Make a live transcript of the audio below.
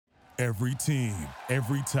Every team,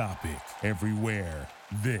 every topic, everywhere.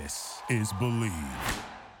 This is Believe.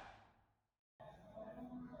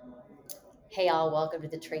 Hey all, welcome to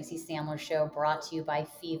the Tracy Sandler Show, brought to you by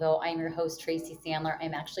FIVO. I'm your host, Tracy Sandler.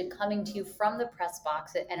 I'm actually coming to you from the press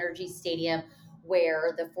box at Energy Stadium,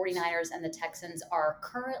 where the 49ers and the Texans are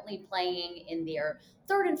currently playing in their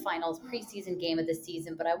third and final preseason game of the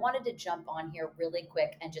season. But I wanted to jump on here really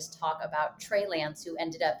quick and just talk about Trey Lance, who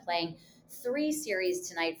ended up playing 3 series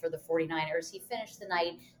tonight for the 49ers. He finished the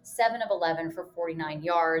night 7 of 11 for 49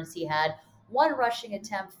 yards. He had 1 rushing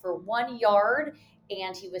attempt for 1 yard,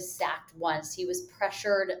 and he was sacked once. He was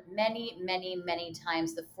pressured many, many, many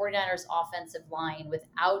times. The 49ers offensive line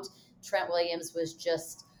without Trent Williams was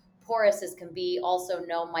just porous as can be. Also,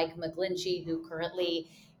 no Mike McGlinchey, who currently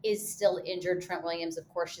is still injured. Trent Williams, of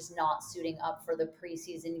course, is not suiting up for the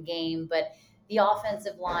preseason game, but the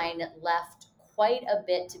offensive line left quite a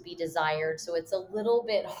bit to be desired. So it's a little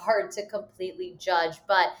bit hard to completely judge.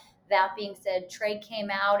 But that being said, Trey Lance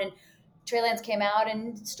came out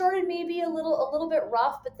and started maybe a little bit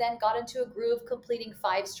rough, but then got into a groove, completing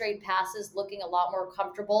 5 straight passes, looking a lot more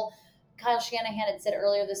comfortable. Kyle Shanahan had said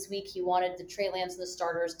earlier this week he wanted the Trey Lance and the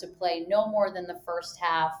starters to play no more than the first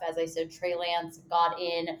half. As I said, Trey Lance got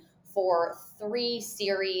in for 3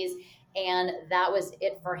 series, and that was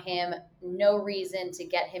it for him. No reason to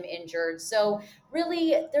get him injured. So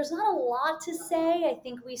really, there's not a lot to say. I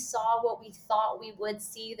think we saw what we thought we would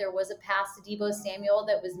see. There was a pass to Deebo Samuel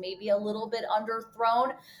that was maybe a little bit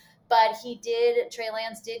underthrown, but Trey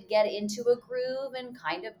Lance did get into a groove and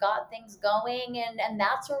kind of got things going, and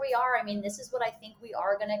that's where we are. I mean, this is what I think we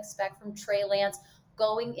are going to expect from Trey Lance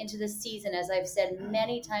going into the season. As I've said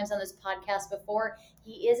many times on this podcast before,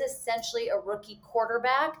 he is essentially a rookie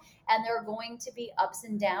quarterback, and there are going to be ups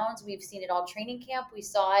and downs. We've seen it all training camp. We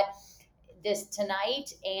saw it this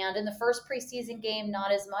tonight, and in the first preseason game,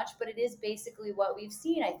 not as much, but it is basically what we've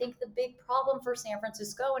seen. I think the big problem for San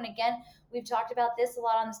Francisco, and again, we've talked about this a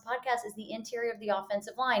lot on this podcast, is the interior of the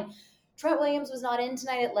offensive line. Trent Williams was not in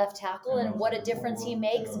tonight at left tackle, and what a difference he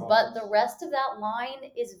makes, but the rest of that line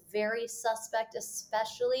is very suspect,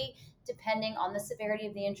 especially depending on the severity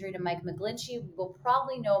of the injury to Mike McGlinchey. We will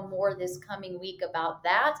probably know more this coming week about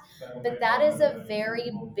that, but that is a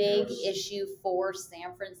very big issue for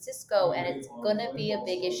San Francisco, and it's going to be a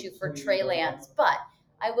big issue for Trey Lance. But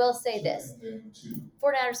I will say this,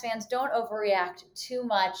 49ers fans, don't overreact too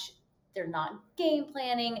much. They're not game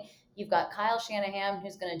planning. You've got Kyle Shanahan,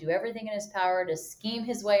 who's going to do everything in his power to scheme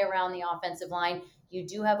his way around the offensive line. You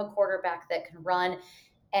do have a quarterback that can run,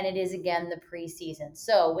 and it is, again, the preseason.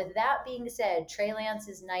 So with that being said, Trey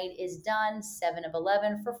Lance's night is done, 7 of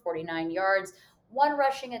 11 for 49 yards, 1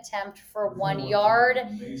 rushing attempt for 1 yard.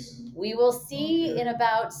 We will see in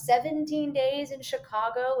about 17 days in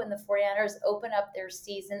Chicago, when the 49ers open up their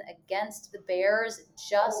season against the Bears,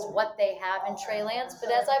 just what they have in Trey Lance.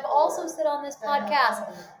 But as I've also said on this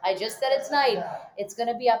podcast, I just said it tonight, it's going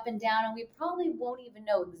to be up and down, and we probably won't even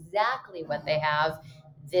know exactly what they have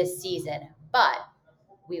this season. But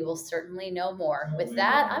we will certainly know more. With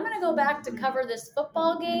that, I'm going to go back to cover this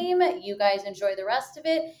football game. You guys enjoy the rest of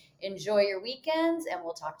it. Enjoy your weekends, and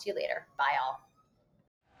we'll talk to you later. Bye, all.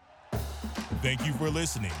 Thank you for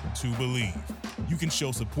listening to Believe. You can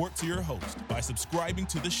show support to your host by subscribing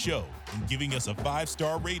to the show and giving us a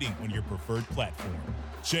 5-star rating on your preferred platform.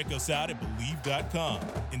 Check us out at Believe.com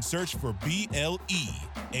and search for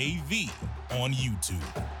BLEAV on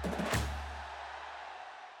YouTube.